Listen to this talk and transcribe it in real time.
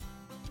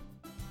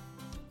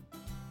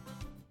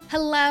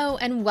Hello,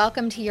 and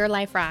welcome to Your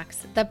Life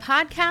Rocks, the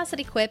podcast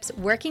that equips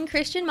working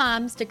Christian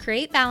moms to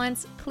create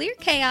balance, clear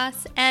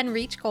chaos, and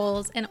reach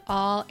goals in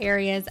all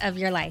areas of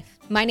your life.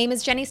 My name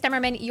is Jenny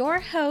Stemmerman, your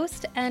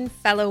host and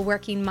fellow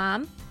working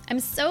mom. I'm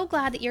so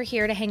glad that you're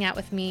here to hang out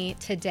with me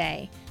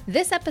today.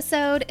 This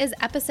episode is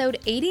episode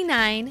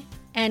 89,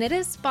 and it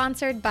is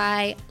sponsored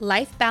by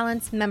Life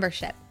Balance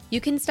Membership. You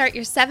can start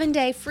your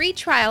 7-day free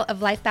trial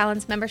of Life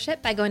Balance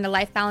Membership by going to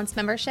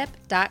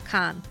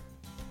lifebalancemembership.com.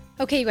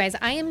 Okay, you guys,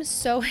 I am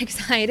so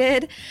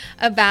excited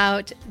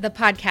about the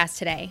podcast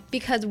today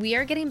because we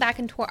are getting back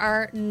into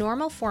our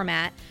normal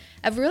format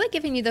of really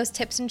giving you those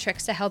tips and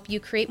tricks to help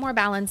you create more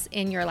balance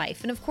in your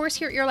life. And of course,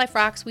 here at Your Life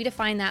Rocks, we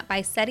define that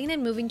by setting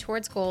and moving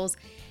towards goals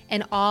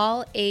in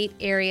all 8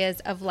 areas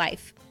of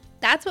life.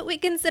 That's what we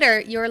consider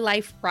your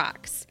life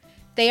rocks.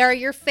 They are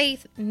your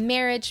faith,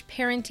 marriage,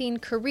 parenting,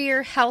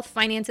 career, health,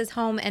 finances,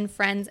 home, and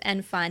friends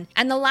and fun.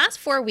 And the last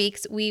 4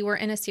 weeks, we were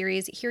in a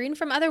series hearing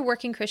from other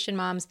working Christian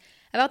moms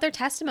about their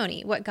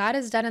testimony, what God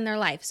has done in their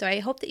life. So I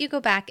hope that you go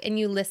back and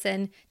you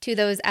listen to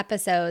those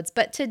episodes.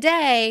 But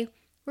today,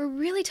 we're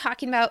really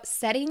talking about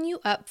setting you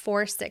up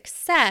for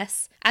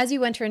success as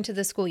you enter into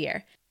the school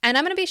year. And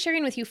I'm going to be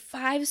sharing with you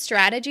 5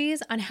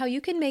 strategies on how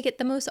you can make it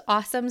the most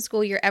awesome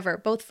school year ever,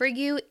 both for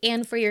you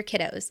and for your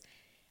kiddos.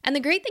 And the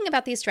great thing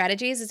about these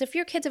strategies is if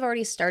your kids have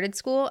already started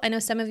school, I know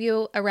some of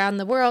you around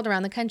the world,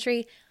 around the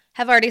country,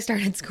 have already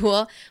started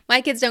school.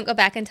 My kids don't go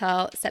back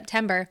until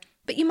September.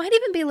 But you might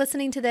even be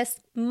listening to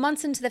this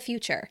months into the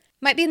future.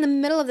 Might be in the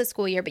middle of the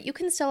school year, but you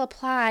can still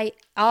apply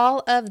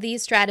all of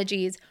these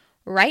strategies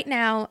right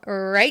now,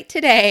 right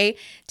today,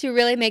 to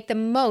really make the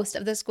most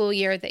of the school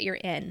year that you're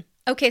in.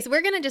 Okay, so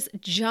we're going to just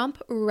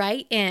jump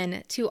right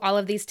in to all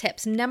of these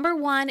tips. Number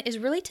 1 is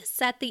really to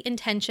set the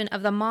intention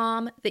of the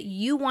mom that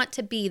you want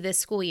to be this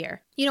school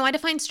year. You know, I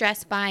define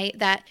stress by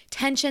that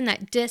tension,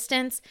 that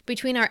distance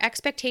between our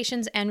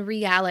expectations and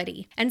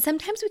reality. And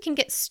sometimes we can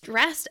get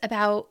stressed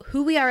about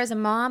who we are as a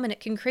mom, and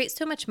it can create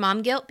so much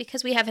mom guilt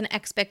because we have an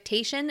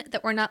expectation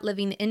that we're not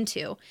living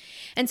into.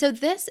 And so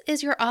this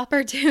is your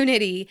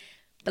opportunity,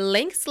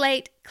 blank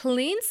slate,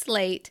 clean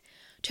slate,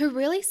 to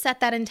really set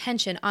that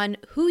intention on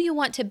who you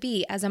want to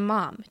be as a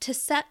mom, to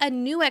set a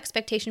new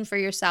expectation for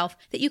yourself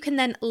that you can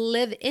then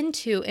live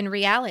into in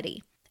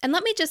reality. And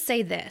let me just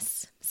say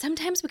this,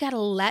 sometimes we gotta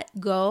let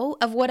go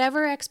of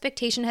whatever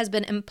expectation has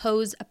been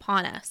imposed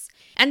upon us.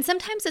 And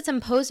sometimes it's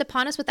imposed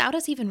upon us without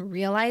us even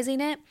realizing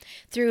it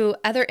through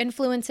other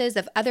influences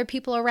of other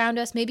people around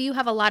us. Maybe you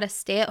have a lot of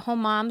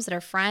stay-at-home moms that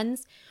are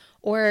friends,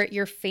 or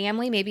your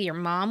family, maybe your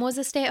mom was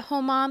a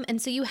stay-at-home mom, and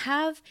so you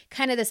have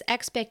kind of this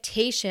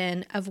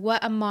expectation of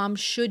what a mom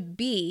should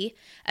be,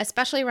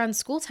 especially around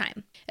school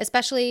time,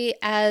 especially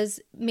as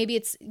maybe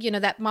it's,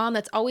 that mom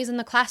that's always in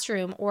the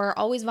classroom or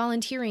always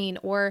volunteering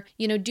or,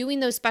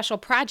 doing those special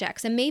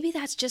projects, and maybe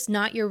that's just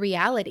not your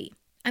reality.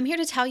 I'm here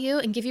to tell you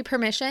and give you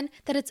permission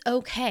that it's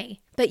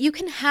okay, but you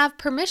can have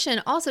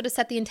permission also to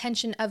set the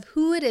intention of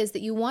who it is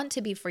that you want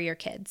to be for your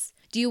kids.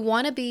 Do you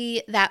want to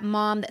be that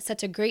mom that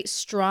sets a great,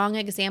 strong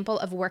example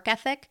of work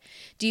ethic?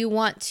 Do you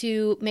want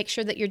to make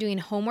sure that you're doing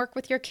homework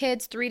with your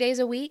kids 3 days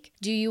a week?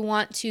 Do you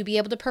want to be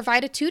able to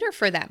provide a tutor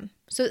for them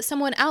so that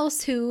someone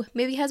else who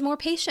maybe has more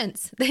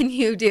patience than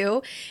you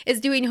do is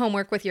doing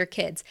homework with your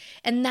kids?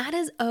 And that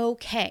is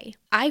okay.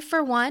 I,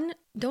 for one,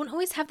 don't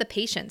always have the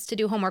patience to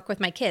do homework with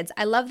my kids.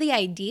 I love the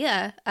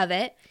idea of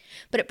it,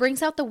 but it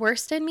brings out the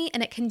worst in me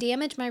and it can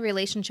damage my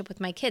relationship with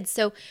my kids.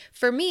 So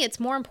for me, it's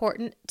more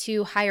important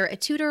to hire a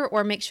tutor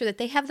or make sure that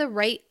they have the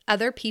right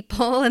other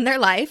people in their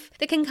life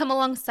that can come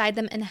alongside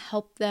them and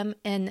help them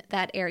in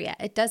that area.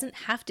 It doesn't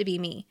have to be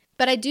me.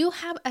 But I do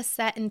have a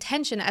set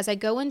intention as I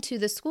go into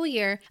the school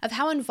year of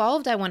how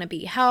involved I want to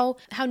be, how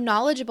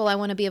knowledgeable I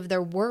want to be of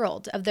their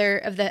world, of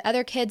the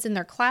other kids in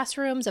their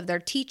classrooms, of their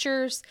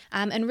teachers,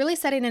 and really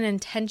setting an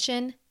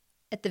intention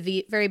at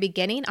the very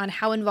beginning on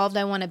how involved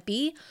I want to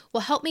be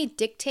will help me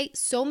dictate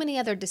so many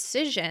other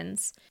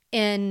decisions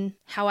in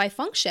how I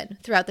function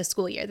throughout the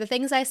school year. The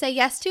things I say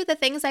yes to, the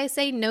things I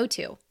say no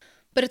to.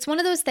 But it's one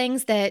of those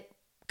things that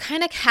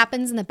kind of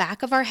happens in the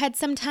back of our head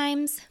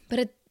sometimes, but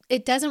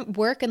it doesn't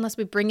work unless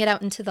we bring it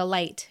out into the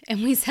light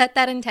and we set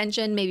that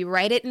intention, maybe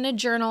write it in a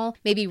journal,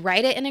 maybe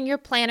write it in your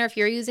planner if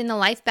you're using the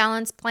Life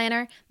Balance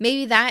Planner.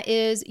 Maybe that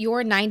is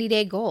your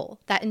 90-day goal,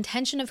 that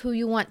intention of who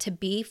you want to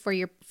be for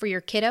your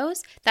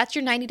kiddos. That's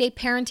your 90-day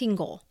parenting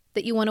goal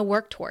that you want to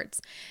work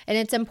towards. And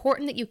it's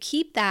important that you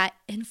keep that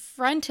in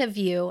front of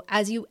you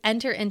as you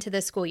enter into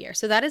the school year.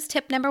 So that is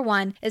tip number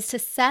 1, is to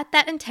set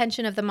that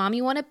intention of the mom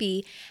you want to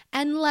be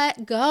and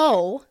let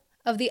go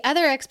of the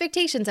other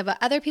expectations of what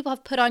other people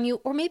have put on you,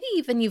 or maybe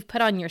even you've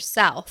put on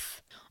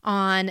yourself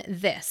on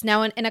this.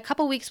 Now, in a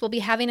couple weeks, we'll be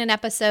having an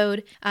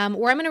episode where I'm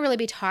going to really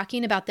be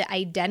talking about the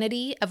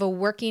identity of a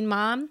working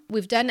mom.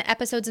 We've done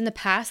episodes in the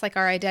past, like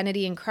our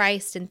identity in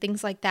Christ and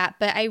things like that,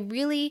 but I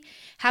really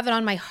have it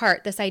on my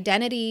heart, this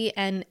identity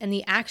and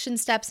the action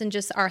steps and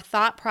just our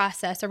thought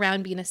process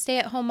around being a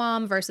stay-at-home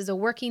mom versus a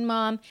working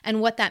mom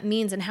and what that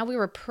means and how we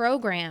were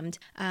programmed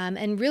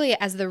and really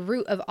as the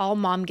root of all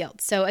mom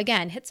guilt. So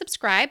again, hit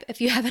subscribe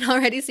if you haven't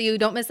already so you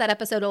don't miss that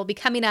episode. It'll be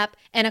coming up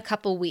in a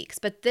couple weeks,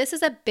 but this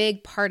is a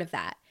big part of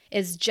that.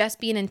 Is just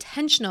being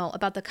intentional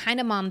about the kind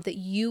of mom that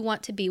you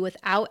want to be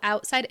without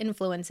outside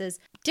influences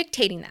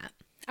dictating that.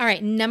 All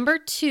right, number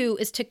 2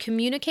 is to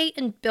communicate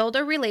and build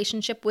a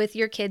relationship with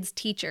your kids'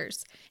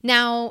 teachers.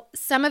 Now,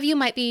 some of you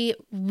might be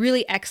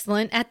really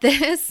excellent at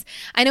this.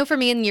 I know for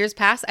me in years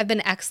past, I've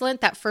been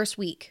excellent that first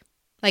week.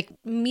 Like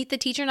meet the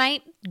teacher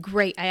night,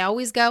 great. I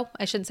always go.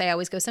 I shouldn't say I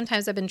always go.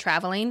 Sometimes I've been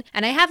traveling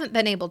and I haven't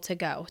been able to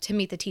go to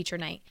meet the teacher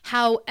night.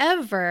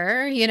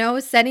 However,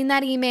 sending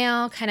that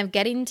email, kind of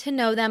getting to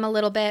know them a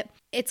little bit,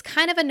 it's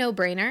kind of a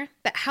no-brainer,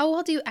 but how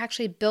well do you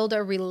actually build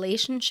a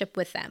relationship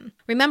with them?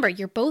 Remember,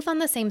 you're both on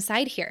the same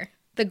side here.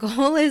 The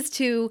goal is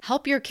to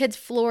help your kids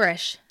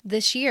flourish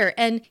this year.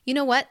 And you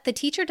know what? The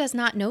teacher does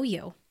not know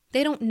you.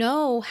 They don't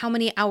know how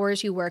many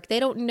hours you work. They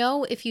don't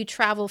know if you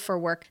travel for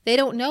work. They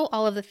don't know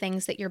all of the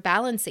things that you're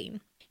balancing.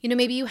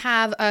 Maybe you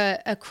have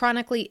a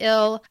chronically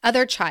ill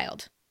other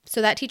child. So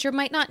that teacher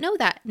might not know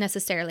that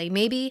necessarily.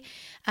 Maybe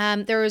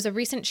there was a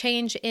recent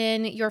change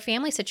in your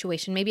family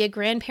situation. Maybe a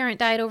grandparent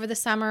died over the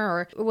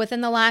summer or within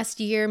the last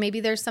year.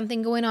 Maybe there's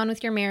something going on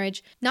with your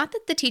marriage. Not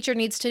that the teacher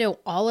needs to know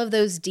all of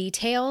those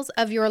details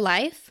of your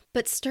life,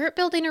 but start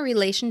building a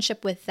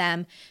relationship with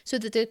them so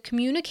that the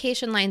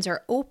communication lines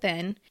are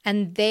open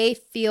and they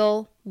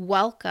feel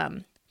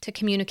welcome to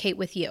communicate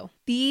with you.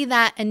 Be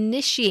that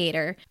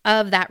initiator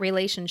of that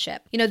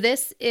relationship.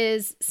 This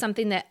is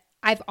something that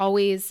I've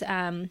always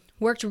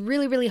worked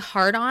really, really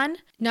hard on,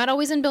 not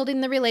always in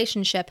building the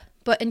relationship,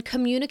 but in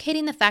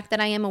communicating the fact that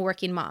I am a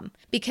working mom.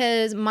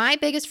 Because my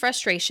biggest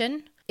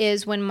frustration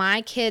is when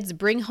my kids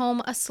bring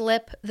home a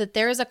slip that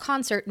there is a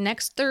concert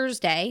next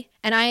Thursday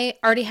and I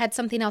already had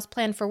something else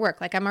planned for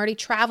work. Like I'm already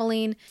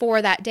traveling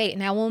for that date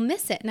and I will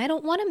miss it. And I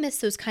don't want to miss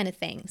those kind of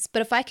things.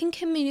 But if I can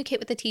communicate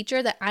with the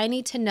teacher that I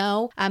need to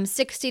know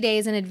 60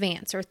 days in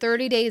advance or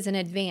 30 days in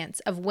advance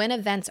of when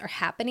events are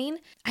happening,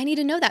 I need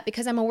to know that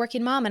because I'm a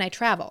working mom and I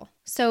travel.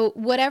 So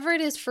whatever it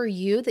is for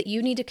you that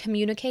you need to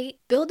communicate,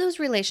 build those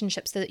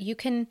relationships so that you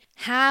can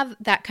have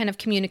that kind of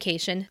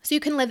communication so you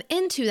can live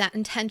into that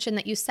intention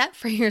that you set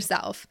for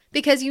yourself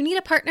because you need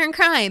a partner in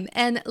crime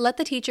and let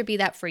the teacher be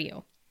that for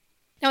you.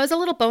 Now, as a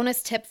little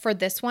bonus tip for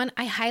this one,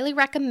 I highly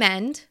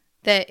recommend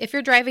that if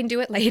you're driving,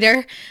 do it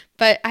later,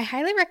 but I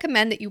highly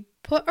recommend that you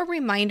put a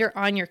reminder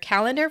on your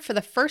calendar for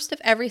the first of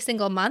every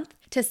single month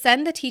to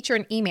send the teacher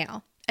an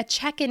email. A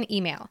check-in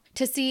email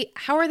to see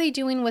how are they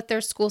doing with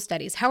their school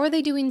studies? How are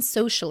they doing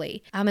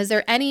socially? Is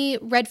there any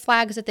red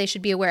flags that they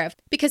should be aware of?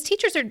 Because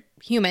teachers are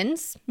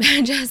humans,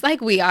 just like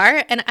we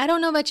are. And I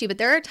don't know about you, but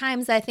there are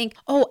times that I think,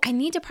 I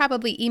need to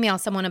probably email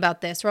someone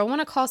about this, or I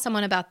want to call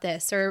someone about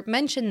this, or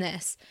mention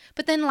this.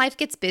 But then life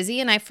gets busy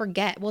and I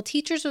forget. Well,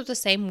 teachers are the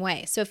same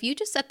way. So if you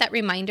just set that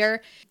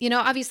reminder,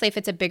 obviously if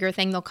it's a bigger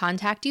thing, they'll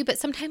contact you, but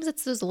sometimes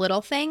it's those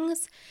little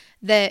things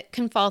that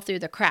can fall through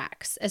the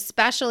cracks,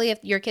 especially if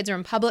your kids are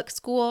in public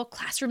school,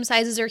 classroom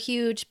sizes are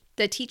huge,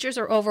 the teachers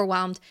are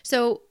overwhelmed.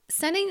 So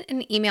sending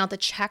an email to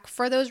check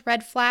for those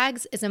red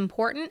flags is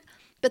important,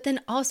 but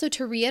then also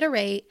to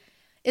reiterate,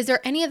 is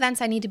there any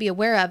events I need to be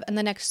aware of in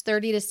the next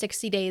 30 to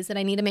 60 days that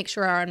I need to make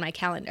sure are on my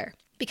calendar?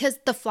 Because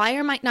the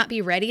flyer might not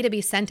be ready to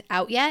be sent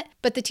out yet,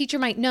 but the teacher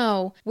might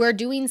know we're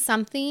doing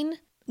something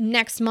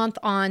next month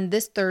on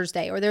this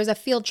Thursday, or there's a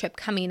field trip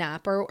coming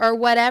up, or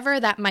whatever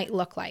that might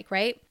look like,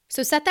 right?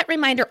 So set that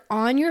reminder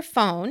on your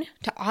phone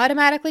to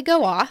automatically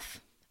go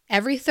off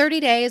every 30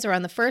 days or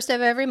on the first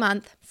of every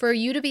month for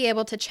you to be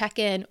able to check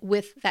in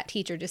with that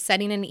teacher, just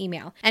sending an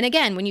email. And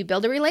again, when you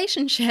build a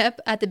relationship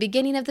at the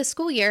beginning of the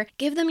school year,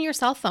 give them your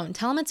cell phone.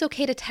 Tell them it's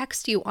okay to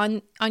text you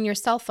on your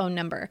cell phone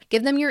number.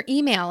 Give them your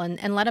email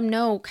and let them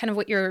know kind of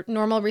what your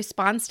normal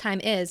response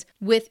time is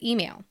with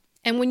email.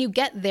 And when you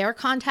get their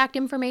contact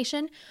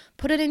information,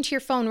 put it into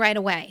your phone right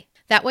away.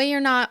 That way you're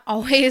not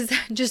always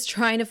just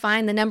trying to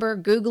find the number,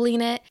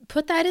 Googling it.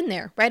 Put that in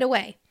there right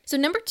away. So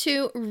number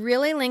 2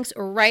 really links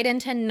right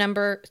into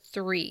number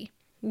 3,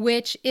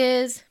 which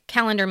is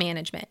calendar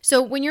management.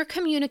 So when you're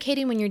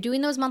communicating, when you're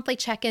doing those monthly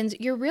check-ins,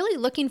 you're really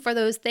looking for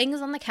those things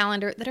on the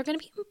calendar that are going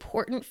to be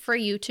important for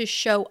you to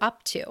show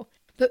up to.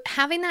 But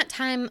having that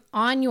time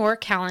on your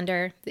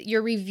calendar, that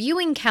you're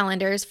reviewing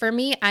calendars, for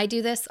me, I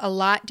do this a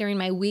lot during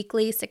my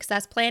weekly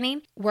success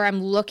planning, where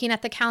I'm looking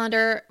at the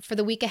calendar for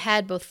the week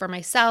ahead, both for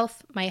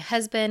myself, my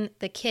husband,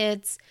 the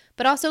kids,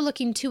 but also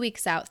looking 2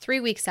 weeks out,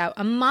 3 weeks out,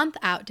 a month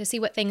out to see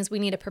what things we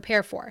need to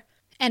prepare for.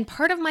 And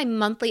part of my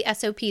monthly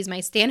SOPs, my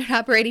standard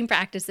operating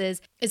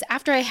practices, is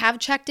after I have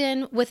checked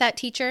in with that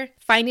teacher,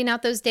 finding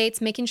out those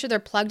dates, making sure they're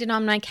plugged in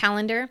on my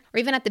calendar, or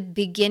even at the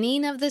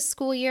beginning of the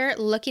school year,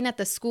 looking at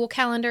the school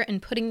calendar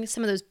and putting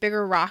some of those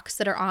bigger rocks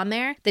that are on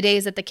there, the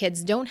days that the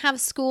kids don't have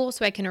school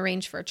so I can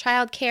arrange for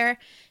childcare,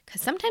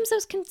 because sometimes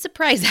those can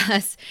surprise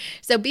us.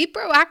 So be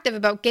proactive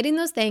about getting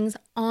those things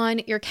on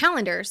your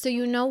calendar so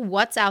you know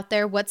what's out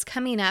there, what's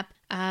coming up,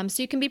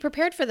 so you can be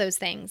prepared for those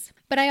things.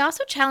 But I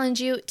also challenge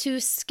you to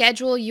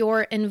schedule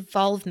your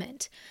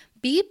involvement.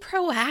 Be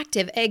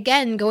proactive.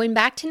 Again, going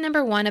back to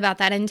number one about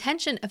that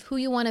intention of who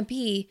you want to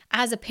be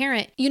as a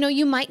parent.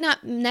 You might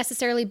not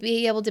necessarily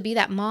be able to be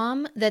that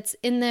mom that's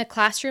in the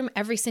classroom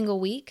every single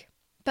week,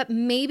 but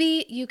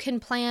maybe you can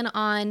plan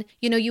on,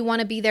 you want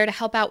to be there to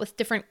help out with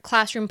different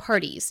classroom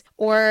parties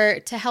or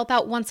to help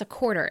out once a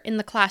quarter in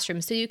the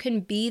classroom so you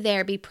can be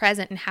there, be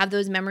present, and have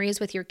those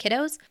memories with your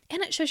kiddos.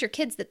 And it shows your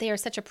kids that they are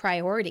such a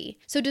priority.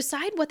 So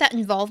decide what that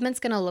involvement's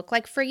going to look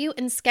like for you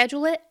and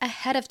schedule it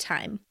ahead of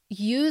time.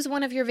 Use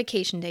one of your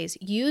vacation days,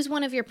 use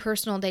one of your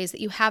personal days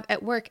that you have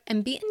at work,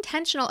 and be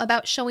intentional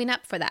about showing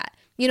up for that.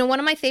 One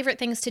of my favorite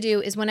things to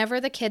do is whenever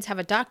the kids have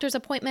a doctor's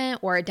appointment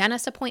or a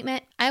dentist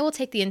appointment, I will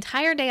take the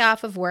entire day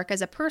off of work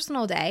as a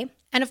personal day.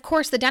 And of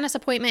course, the dentist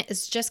appointment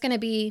is just going to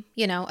be,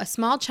 a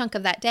small chunk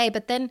of that day,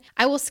 but then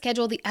I will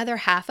schedule the other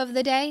half of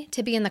the day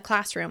to be in the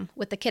classroom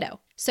with the kiddo.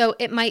 So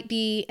it might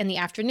be in the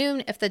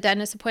afternoon if the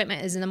dentist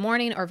appointment is in the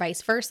morning or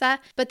vice versa,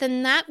 but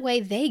then that way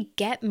they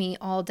get me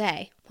all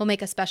day. We'll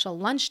make a special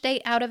lunch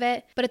date out of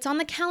it, but it's on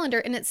the calendar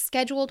and it's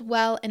scheduled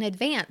well in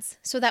advance.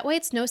 So that way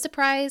it's no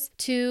surprise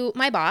to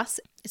my boss.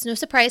 It's no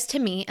surprise to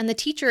me, and the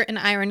teacher and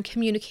I are in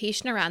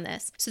communication around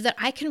this so that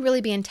I can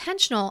really be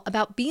intentional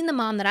about being the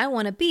mom that I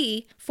want to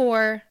be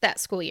for that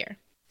school year.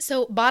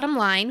 So bottom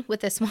line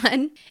with this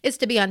one is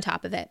to be on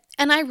top of it.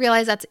 And I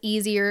realize that's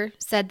easier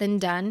said than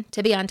done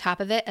to be on top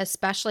of it,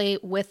 especially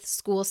with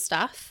school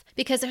stuff,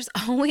 because there's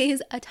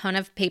always a ton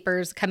of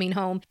papers coming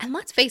home. And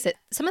let's face it,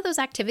 some of those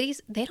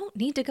activities, they don't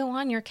need to go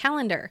on your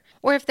calendar.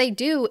 Or if they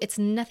do, it's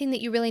nothing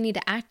that you really need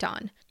to act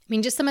on.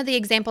 Just some of the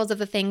examples of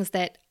the things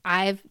that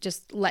I've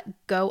just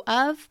let go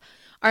of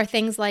are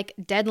things like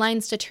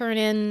deadlines to turn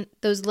in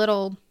those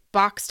little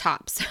box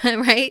tops,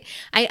 right?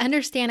 I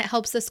understand it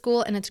helps the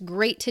school and it's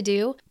great to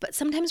do, but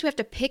sometimes we have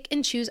to pick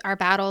and choose our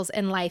battles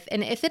in life.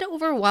 And if it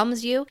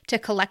overwhelms you to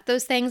collect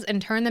those things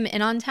and turn them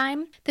in on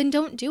time, then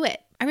don't do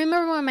it. I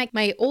remember when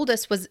my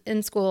oldest was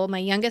in school, my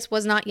youngest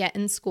was not yet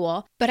in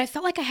school, but I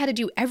felt like I had to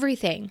do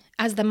everything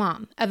as the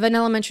mom of an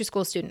elementary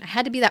school student. I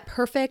had to be that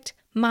perfect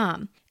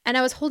mom. And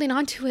I was holding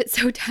on to it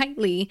so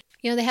tightly.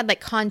 They had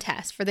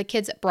contests for the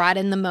kids that brought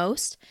in the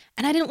most.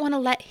 And I didn't want to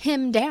let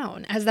him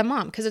down as the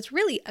mom because it's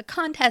really a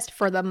contest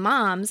for the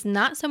moms,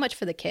 not so much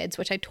for the kids,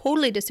 which I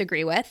totally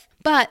disagree with.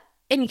 But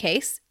in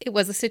case it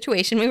was a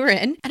situation we were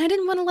in, and I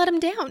didn't want to let him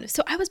down.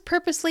 So I was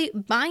purposely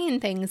buying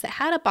things that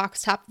had a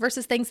box top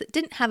versus things that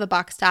didn't have a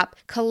box top,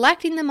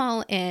 collecting them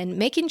all in,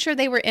 making sure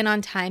they were in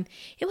on time.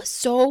 It was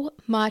so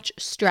much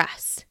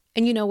stress.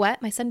 And you know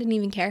what? My son didn't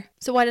even care.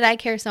 So why did I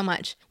care so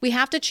much? We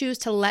have to choose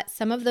to let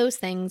some of those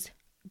things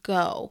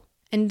go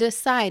and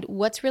decide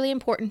what's really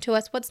important to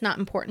us, what's not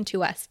important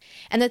to us.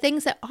 And the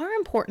things that are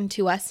important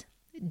to us,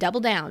 double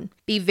down.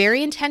 Be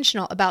very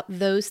intentional about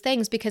those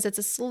things because it's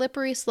a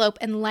slippery slope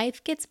and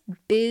life gets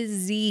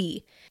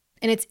busy.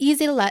 And it's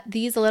easy to let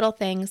these little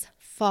things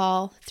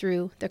fall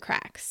through the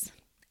cracks.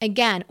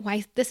 Again,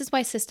 this is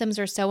why systems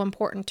are so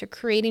important to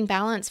creating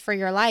balance for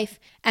your life.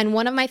 And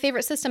one of my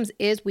favorite systems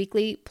is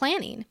weekly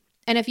planning.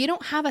 And if you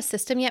don't have a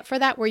system yet for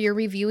that, where you're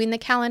reviewing the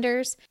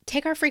calendars,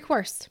 take our free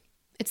course.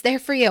 It's there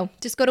for you.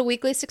 Just go to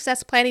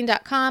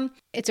weeklysuccessplanning.com.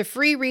 It's a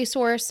free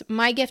resource,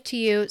 my gift to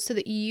you, so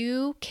that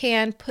you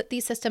can put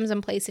these systems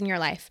in place in your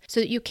life, so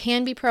that you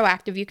can be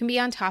proactive, you can be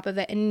on top of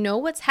it, and know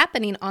what's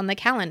happening on the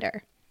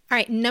calendar. All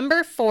right,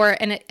 number 4,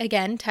 and it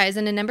again ties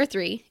into number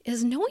 3,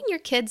 is knowing your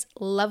kids'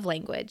 love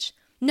language.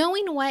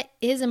 Knowing what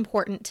is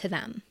important to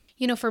them.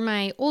 For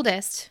my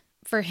oldest,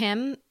 for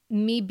him,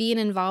 me being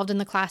involved in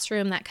the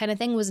classroom, that kind of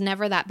thing was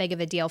never that big of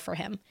a deal for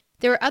him.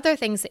 There were other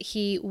things that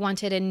he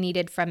wanted and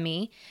needed from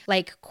me,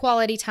 like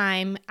quality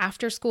time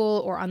after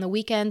school or on the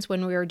weekends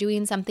when we were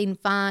doing something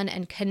fun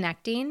and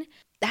connecting.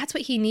 That's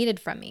what he needed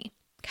from me.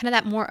 Kind of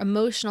that more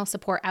emotional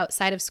support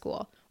outside of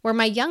school. Where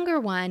my younger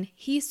one,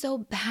 he so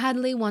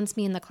badly wants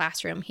me in the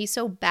classroom. He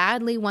so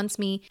badly wants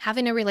me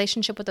having a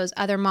relationship with those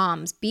other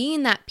moms,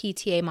 being that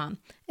PTA mom.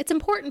 It's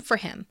important for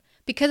him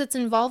because it's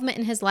involvement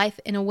in his life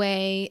in a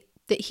way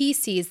that he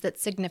sees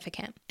that's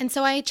significant. And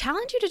so I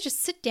challenge you to just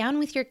sit down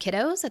with your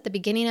kiddos at the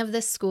beginning of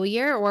this school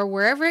year or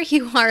wherever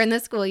you are in the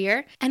school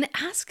year and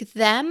ask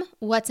them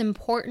what's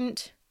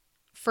important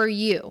for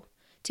you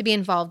to be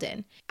involved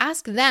in.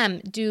 Ask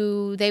them,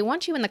 do they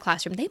want you in the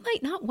classroom? They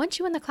might not want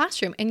you in the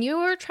classroom, and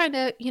you're trying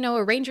to,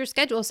 arrange your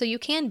schedule so you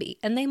can be,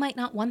 and they might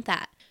not want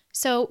that.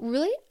 So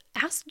really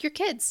ask your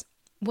kids,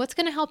 what's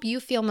going to help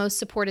you feel most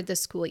supported this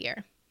school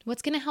year?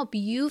 What's going to help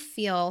you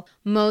feel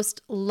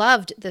most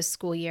loved this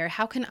school year?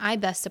 How can I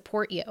best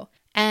support you?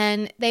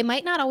 And they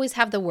might not always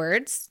have the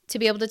words to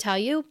be able to tell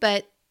you,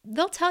 but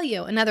they'll tell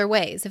you in other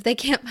ways if they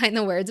can't find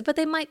the words, but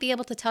they might be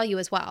able to tell you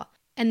as well.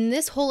 And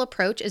this whole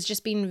approach is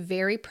just being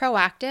very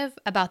proactive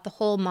about the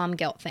whole mom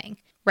guilt thing,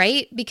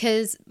 right?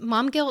 Because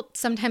mom guilt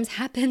sometimes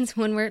happens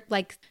when we're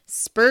like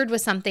spurred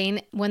with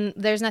something when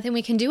there's nothing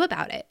we can do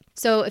about it.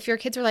 So if your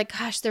kids are like,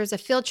 gosh, there's a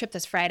field trip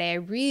this Friday, I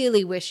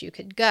really wish you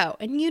could go,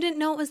 and you didn't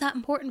know it was that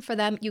important for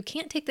them, you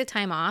can't take the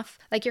time off,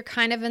 like you're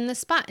kind of in the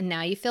spot and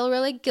now you feel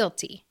really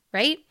guilty,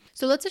 right?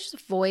 So let's just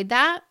avoid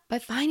that by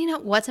finding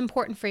out what's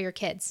important for your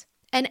kids.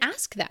 And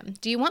ask them,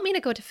 do you want me to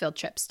go to field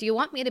trips? Do you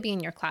want me to be in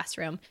your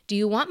classroom? Do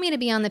you want me to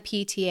be on the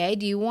PTA?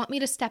 Do you want me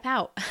to step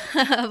out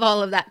of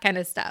all of that kind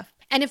of stuff?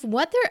 And if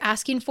what they're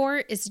asking for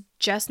is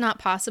just not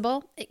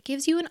possible, it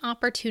gives you an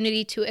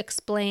opportunity to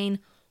explain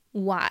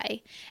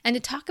why and to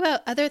talk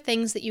about other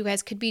things that you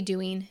guys could be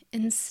doing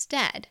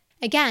instead.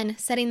 Again,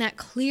 setting that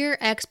clear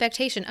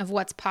expectation of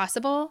what's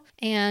possible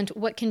and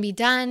what can be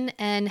done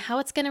and how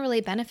it's going to really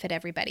benefit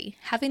everybody.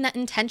 Having that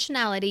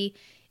intentionality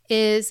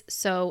is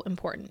so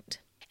important.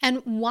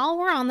 And while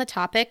we're on the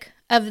topic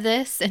of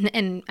this,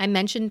 and I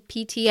mentioned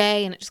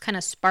PTA and it just kind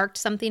of sparked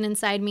something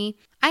inside me,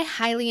 I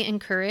highly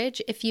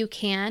encourage, if you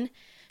can,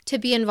 to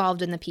be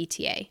involved in the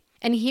PTA.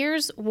 And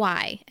here's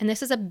why, and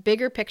this is a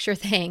bigger picture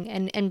thing,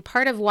 and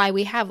part of why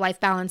we have Life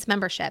Balance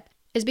membership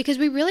is because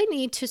we really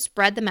need to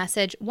spread the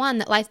message, one,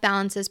 that life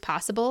balance is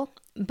possible,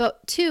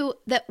 but two,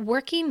 that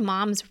working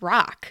moms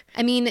rock.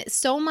 I mean,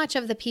 so much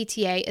of the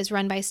PTA is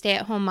run by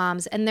stay-at-home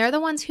moms, and they're the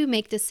ones who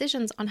make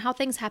decisions on how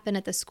things happen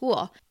at the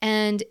school.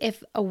 And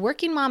if a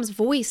working mom's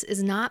voice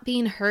is not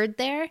being heard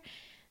there,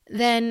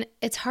 then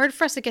it's hard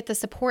for us to get the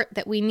support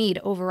that we need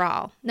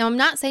overall. Now, I'm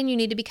not saying you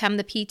need to become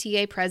the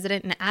PTA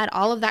president and add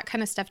all of that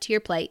kind of stuff to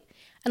your plate.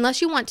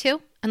 Unless you want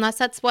to, unless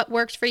that's what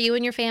works for you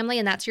and your family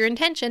and that's your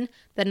intention,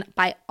 then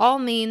by all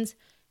means,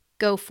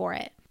 go for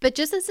it. But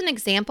just as an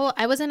example,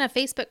 I was in a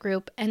Facebook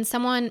group and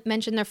someone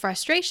mentioned their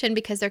frustration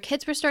because their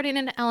kids were starting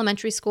in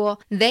elementary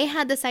school. They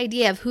had this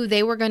idea of who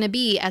they were going to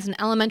be as an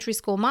elementary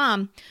school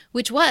mom,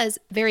 which was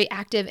very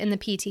active in the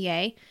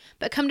PTA.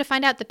 But come to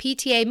find out, the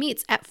PTA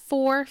meets at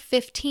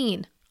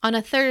 4:15 on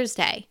a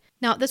Thursday.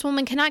 Now, this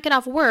woman cannot get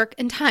off work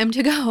in time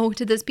to go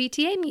to this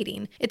PTA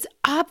meeting. It's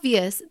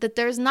obvious that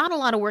there's not a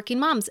lot of working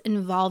moms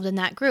involved in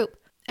that group.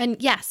 And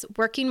yes,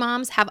 working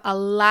moms have a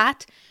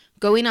lot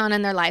going on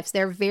in their lives.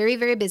 They're very,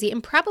 very busy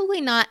and probably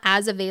not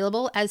as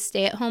available as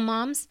stay-at-home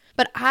moms.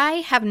 But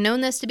I have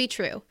known this to be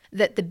true,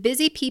 that the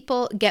busy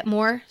people get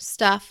more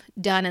stuff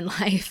done in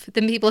life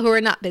than people who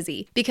are not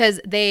busy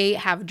because they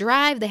have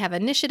drive, they have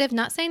initiative.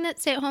 Not saying that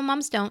stay-at-home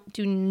moms don't.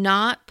 Do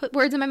not put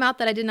words in my mouth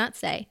that I did not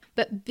say.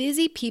 But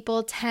busy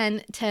people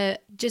tend to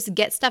just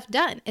get stuff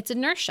done. It's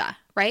inertia,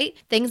 right?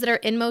 Things that are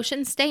in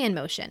motion stay in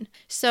motion.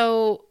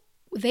 So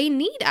they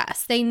need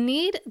us. They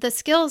need the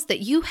skills that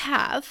you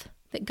have,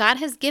 that God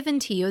has given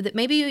to you, that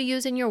maybe you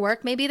use in your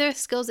work. Maybe there are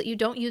skills that you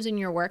don't use in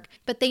your work,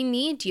 but they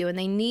need you and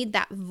they need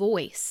that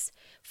voice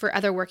for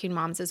other working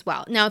moms as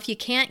well. Now, if you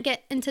can't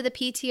get into the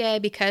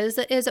PTA because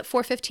it is at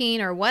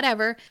 4:15 or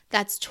whatever,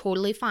 that's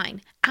totally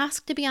fine.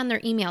 Ask to be on their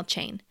email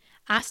chain.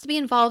 Ask to be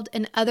involved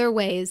in other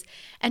ways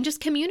and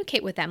just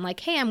communicate with them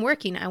like, hey, I'm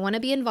working. I want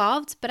to be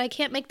involved, but I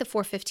can't make the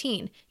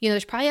 4:15.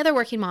 There's probably other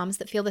working moms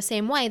that feel the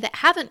same way that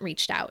haven't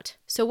reached out.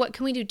 So what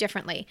can we do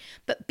differently?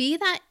 But be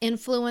that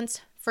influence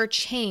for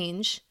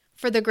change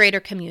for the greater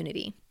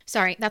community.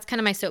 Sorry, that's kind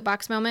of my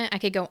soapbox moment. I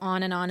could go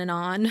on and on and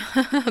on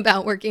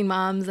about working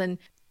moms and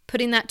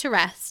putting that to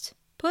rest.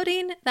 All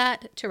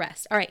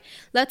right,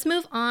 let's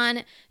move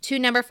on to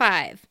number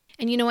 5.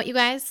 And you know what, you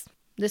guys?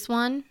 This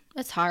one,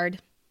 it's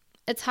hard.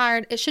 It's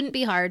hard. It shouldn't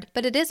be hard,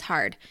 but it is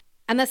hard.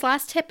 And this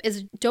last tip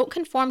is don't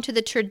conform to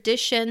the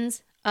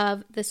traditions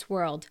of this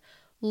world.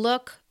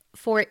 Look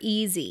for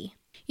easy.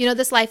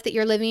 This life that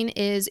you're living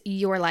is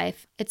your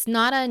life. It's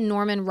not a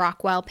Norman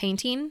Rockwell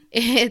painting.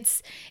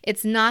 It's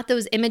not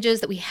those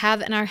images that we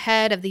have in our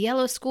head of the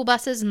yellow school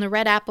buses and the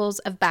red apples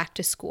of back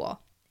to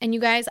school. And you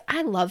guys,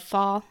 I love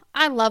fall.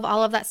 I love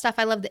all of that stuff.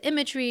 I love the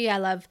imagery. I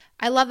love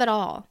it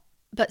all.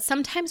 But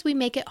sometimes we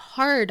make it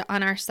hard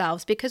on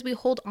ourselves because we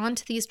hold on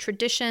to these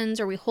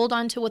traditions or we hold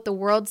on to what the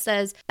world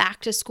says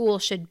back to school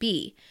should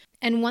be.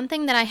 And one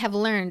thing that I have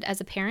learned as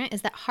a parent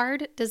is that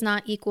hard does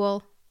not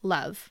equal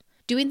love.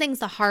 Doing things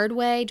the hard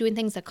way, doing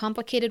things the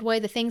complicated way,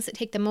 the things that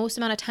take the most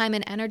amount of time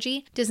and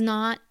energy does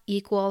not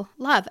equal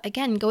love.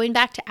 Again, going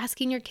back to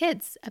asking your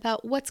kids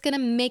about what's going to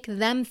make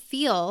them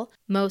feel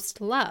most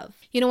love.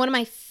 One of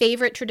my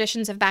favorite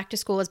traditions of back to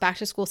school is back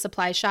to school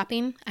supplies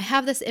shopping. I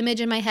have this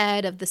image in my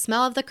head of the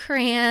smell of the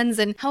crayons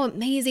and how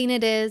amazing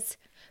it is.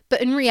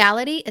 But in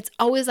reality, it's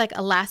always like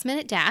a last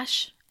minute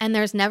dash. And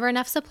there's never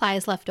enough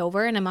supplies left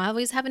over. And I'm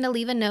always having to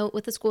leave a note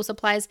with the school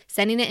supplies,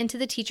 sending it into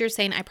the teacher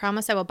saying, I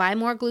promise I will buy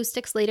more glue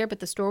sticks later, but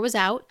the store was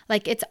out.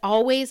 Like, it's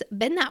always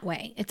been that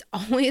way. It's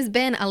always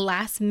been a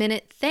last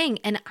minute thing.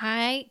 And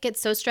I get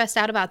so stressed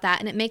out about that.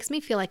 And it makes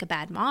me feel like a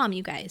bad mom,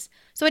 you guys.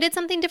 So I did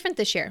something different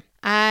this year.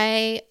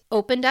 I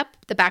opened up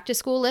the back to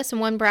school list in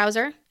one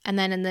browser. And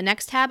then in the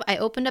next tab, I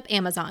opened up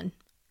Amazon.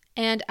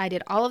 and I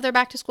did all of their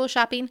back to school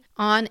shopping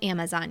on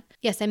Amazon.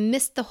 Yes, I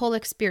missed the whole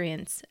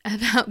experience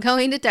about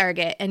going to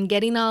Target and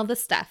getting all the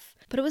stuff,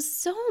 but it was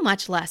so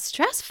much less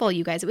stressful,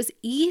 you guys. It was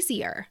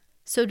easier.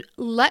 So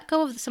let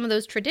go of some of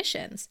those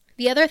traditions.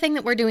 The other thing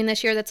that we're doing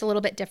this year that's a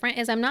little bit different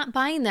is I'm not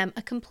buying them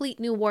a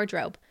complete new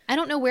wardrobe. I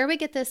don't know where we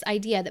get this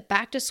idea that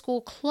back to school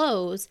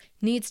clothes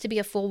needs to be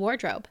a full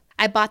wardrobe.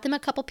 I bought them a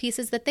couple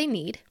pieces that they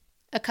need,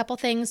 a couple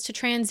things to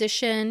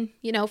transition,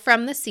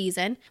 from the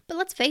season. But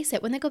let's face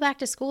it, when they go back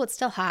to school, it's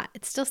still hot.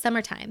 It's still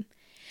summertime.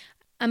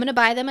 I'm going to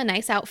buy them a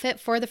nice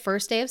outfit for the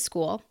first day of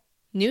school,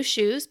 new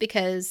shoes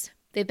because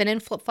they've been in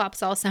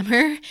flip-flops all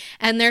summer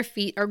and their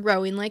feet are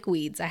growing like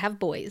weeds. I have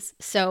boys,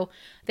 so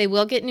they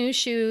will get new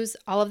shoes,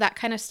 all of that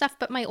kind of stuff.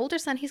 But my older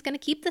son, he's going to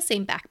keep the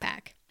same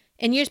backpack.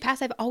 In years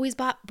past, I've always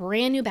bought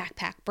brand new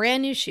backpack,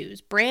 brand new shoes,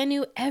 brand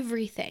new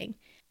everything.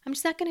 I'm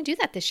just not going to do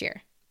that this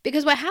year.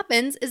 Because what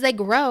happens is they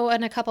grow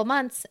in a couple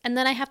months and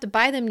then I have to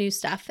buy them new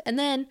stuff. And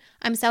then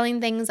I'm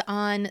selling things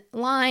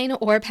online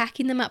or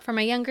packing them up for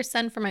my younger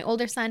son, for my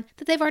older son,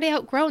 that they've already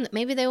outgrown, that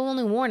maybe they've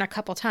only worn a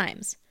couple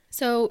times.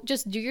 So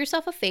just do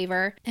yourself a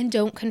favor and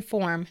don't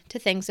conform to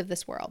things of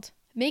this world.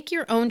 Make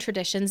your own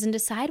traditions and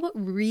decide what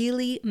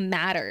really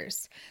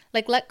matters.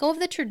 Like let go of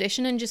the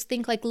tradition and just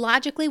think like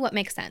logically what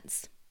makes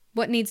sense,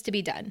 what needs to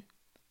be done.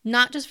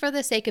 Not just for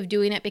the sake of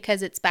doing it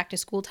because it's back to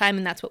school time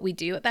and that's what we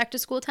do at back to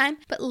school time,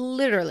 but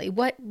literally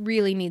what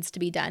really needs to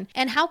be done.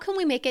 And how can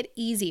we make it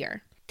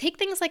easier? Take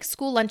things like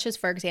school lunches,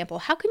 for example.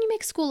 How can you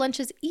make school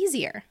lunches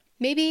easier?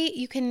 Maybe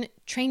you can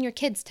train your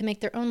kids to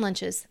make their own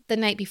lunches the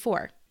night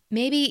before.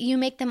 Maybe you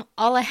make them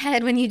all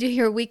ahead when you do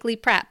your weekly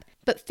prep,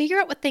 but figure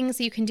out what things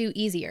you can do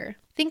easier.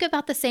 Think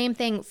about the same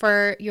thing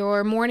for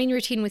your morning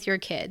routine with your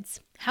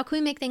kids. How can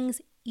we make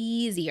things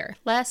easier,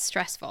 less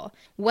stressful?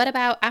 What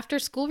about after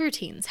school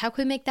routines? How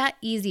can we make that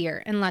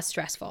easier and less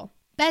stressful?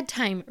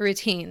 Bedtime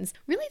routines.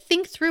 Really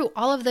think through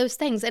all of those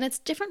things. And it's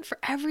different for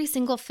every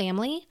single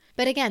family.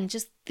 But again,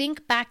 just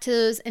think back to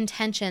those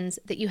intentions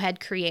that you had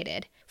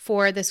created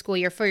for the school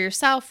year, for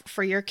yourself,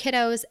 for your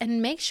kiddos,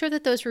 and make sure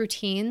that those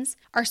routines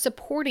are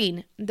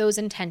supporting those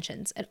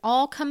intentions. It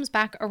all comes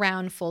back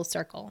around full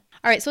circle.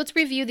 All right, so let's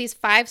review these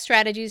 5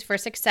 strategies for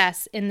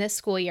success in this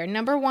school year.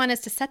 Number 1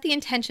 is to set the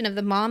intention of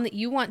the mom that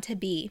you want to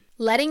be,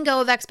 letting go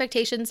of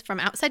expectations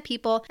from outside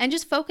people and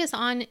just focus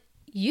on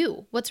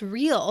you, what's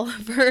real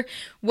for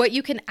what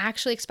you can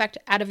actually expect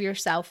out of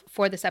yourself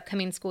for this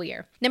upcoming school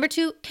year. Number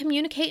 2,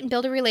 communicate and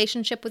build a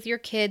relationship with your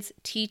kid's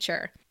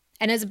teacher.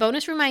 And as a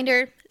bonus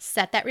reminder,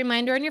 set that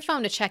reminder on your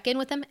phone to check in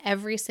with them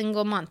every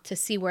single month to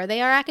see where they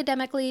are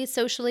academically,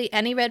 socially,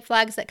 any red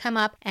flags that come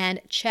up,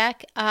 and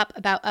check up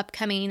about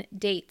upcoming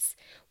dates.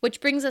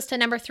 Which brings us to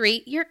number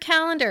 3, your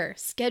calendar.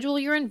 Schedule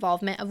your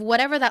involvement of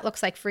whatever that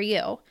looks like for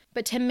you,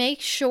 but to make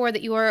sure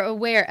that you are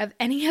aware of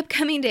any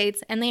upcoming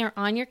dates and they are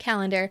on your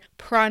calendar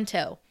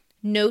pronto.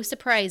 No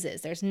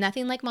surprises. There's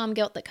nothing like mom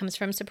guilt that comes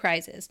from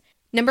surprises.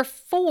 Number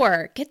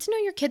 4, get to know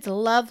your kids'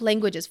 love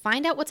languages.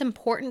 Find out what's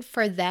important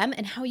for them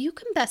and how you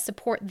can best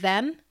support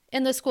them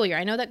in the school year.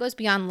 I know that goes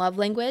beyond love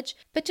language,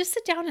 but just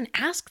sit down and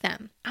ask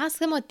them. Ask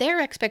them what their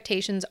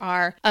expectations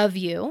are of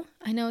you.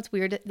 I know it's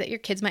weird that your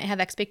kids might have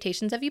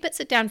expectations of you, but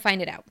sit down,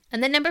 find it out.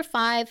 And then number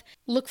 5,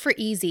 look for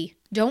easy.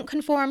 Don't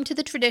conform to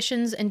the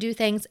traditions and do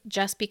things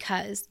just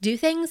because. Do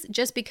things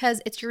just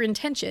because it's your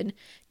intention,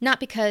 not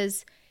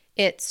because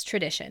it's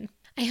tradition.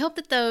 I hope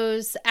that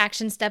those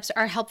action steps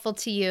are helpful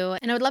to you,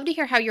 and I would love to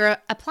hear how you're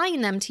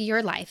applying them to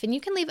your life. And you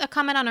can leave a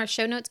comment on our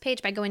show notes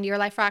page by going to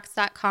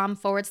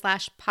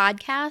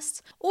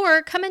yourliferocks.com/podcasts,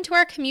 or come into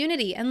our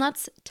community and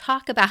let's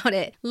talk about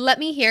it. Let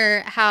me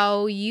hear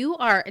how you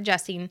are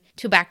adjusting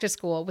to back to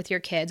school with your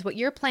kids, what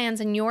your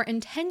plans and your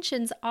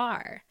intentions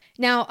are.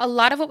 Now, a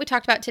lot of what we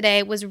talked about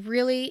today was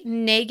really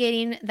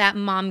negating that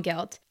mom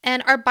guilt,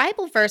 and our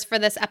Bible verse for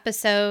this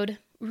episode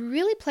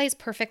really plays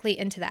perfectly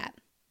into that.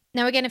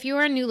 Now, again, if you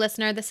are a new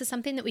listener, this is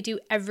something that we do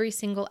every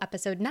single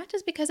episode, not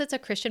just because it's a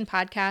Christian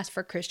podcast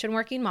for Christian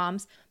working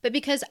moms, but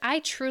because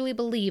I truly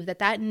believe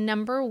that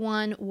number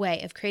 1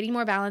 way of creating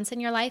more balance in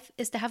your life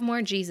is to have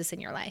more Jesus in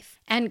your life.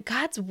 And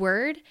God's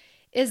word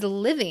is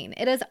living.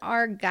 It is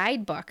our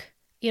guidebook.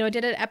 I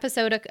did an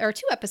episode, or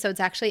 2 episodes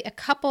actually, a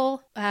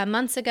couple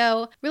months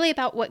ago, really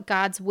about what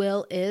God's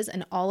will is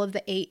in all of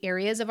the 8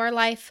 areas of our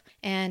life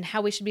and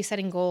how we should be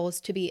setting goals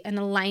to be in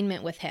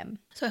alignment with Him.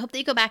 So I hope that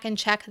you go back and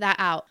check that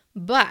out.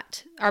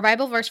 But our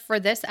Bible verse for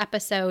this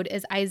episode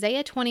is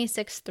Isaiah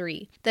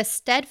 26:3. The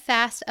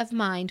steadfast of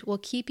mind will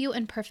keep you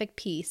in perfect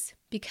peace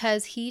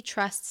because he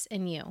trusts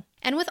in you.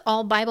 And with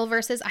all Bible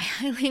verses, I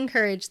highly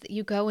encourage that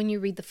you go and you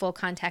read the full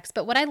context.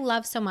 But what I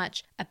love so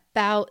much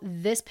about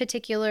this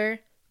particular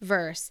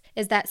verse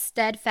is that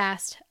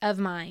steadfast of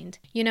mind.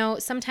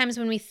 Sometimes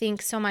when we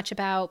think so much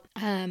about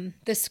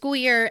the school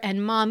year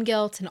and mom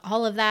guilt and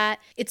all of that,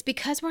 it's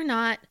because we're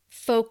not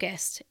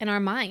focused in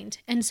our mind.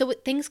 And so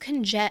things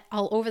can jet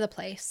all over the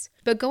place.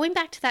 But going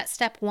back to that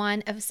step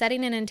 1 of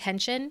setting an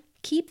intention,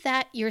 keep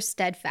that your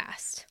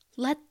steadfast.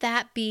 Let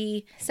that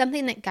be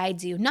something that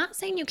guides you. Not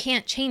saying you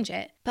can't change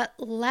it, but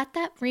let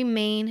that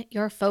remain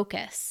your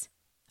focus.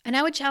 And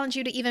I would challenge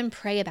you to even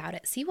pray about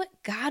it. See what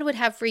God would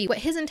have for you, what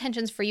His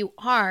intentions for you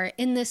are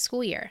in this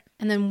school year.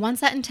 And then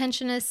once that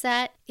intention is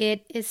set,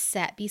 it is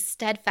set. Be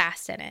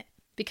steadfast in it.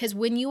 Because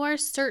when you are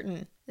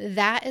certain,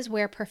 that is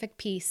where perfect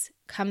peace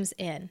comes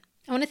in.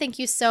 I want to thank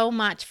you so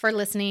much for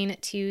listening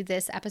to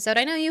this episode.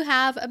 I know you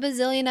have a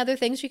bazillion other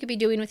things you could be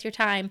doing with your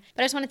time,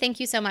 but I just want to thank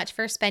you so much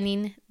for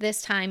spending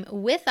this time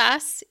with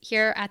us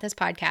here at this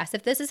podcast.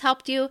 If this has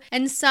helped you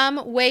in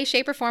some way,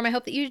 shape, or form, I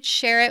hope that you'd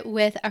share it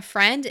with a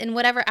friend in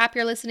whatever app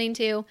you're listening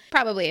to,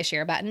 probably a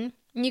share button.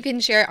 You can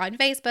share it on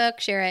Facebook,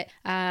 share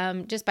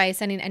it just by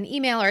sending an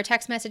email or a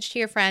text message to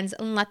your friends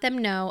and let them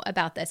know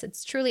about this.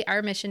 It's truly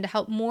our mission to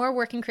help more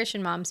working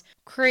Christian moms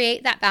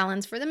create that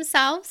balance for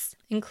themselves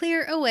and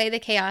clear away the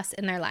chaos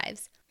in their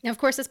lives. Now, of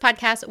course, this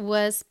podcast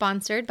was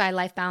sponsored by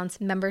Life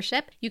Balance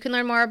Membership. You can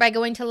learn more by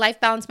going to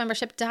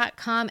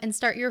lifebalancemembership.com and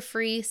start your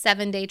free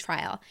 7-day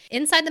trial.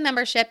 Inside the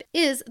membership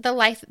is the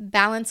Life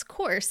Balance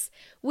course,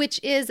 which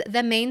is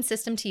the main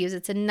system to use.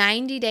 It's a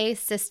 90-day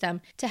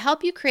system to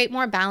help you create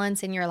more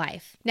balance in your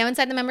life. Now,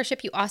 inside the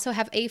membership, you also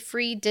have a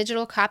free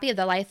digital copy of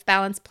the Life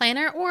Balance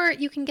Planner, or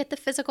you can get the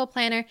physical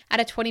planner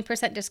at a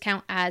 20%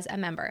 discount as a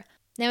member.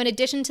 Now, in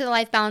addition to the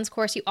Life Balance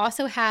course, you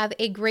also have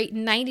a great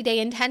 90-day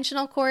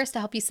intentional course to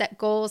help you set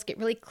goals, get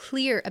really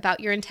clear about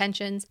your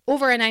intentions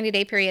over a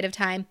 90-day period of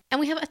time. And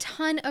we have a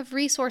ton of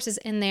resources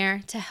in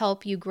there to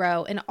help you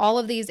grow in all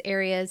of these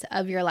areas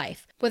of your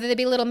life, whether they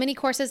be little mini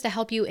courses to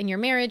help you in your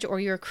marriage or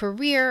your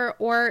career,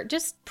 or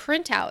just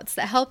printouts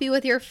that help you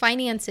with your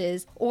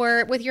finances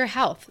or with your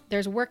health.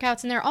 There's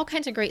workouts in there, all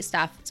kinds of great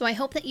stuff. So I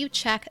hope that you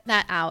check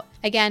that out.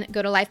 Again,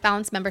 go to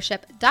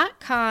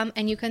lifebalancemembership.com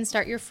and you can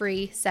start your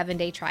free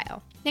 7-day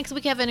trial. Next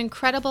week, we have an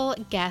incredible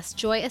guest,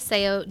 Joy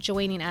Aseo,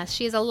 joining us.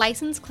 She is a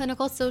licensed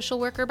clinical social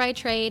worker by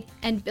trade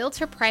and built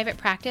her private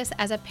practice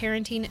as a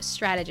parenting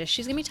strategist.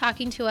 She's going to be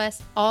talking to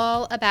us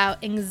all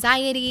about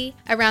anxiety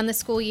around the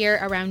school year,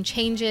 around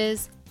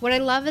changes. What I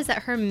love is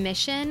that her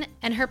mission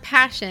and her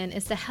passion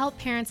is to help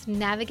parents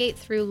navigate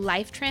through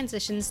life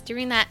transitions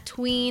during that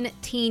tween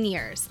teen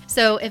years.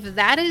 So if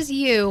that is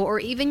you, or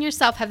even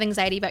yourself have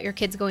anxiety about your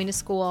kids going to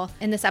school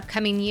in this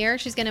upcoming year,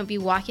 she's going to be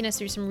walking us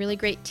through some really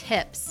great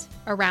tips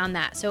around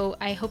that. So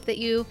I hope that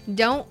you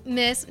don't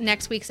miss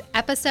next week's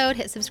episode.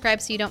 Hit subscribe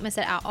so you don't miss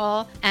it at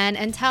all. And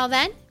until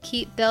then,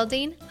 keep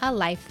building a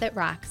life that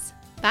rocks.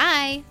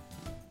 Bye.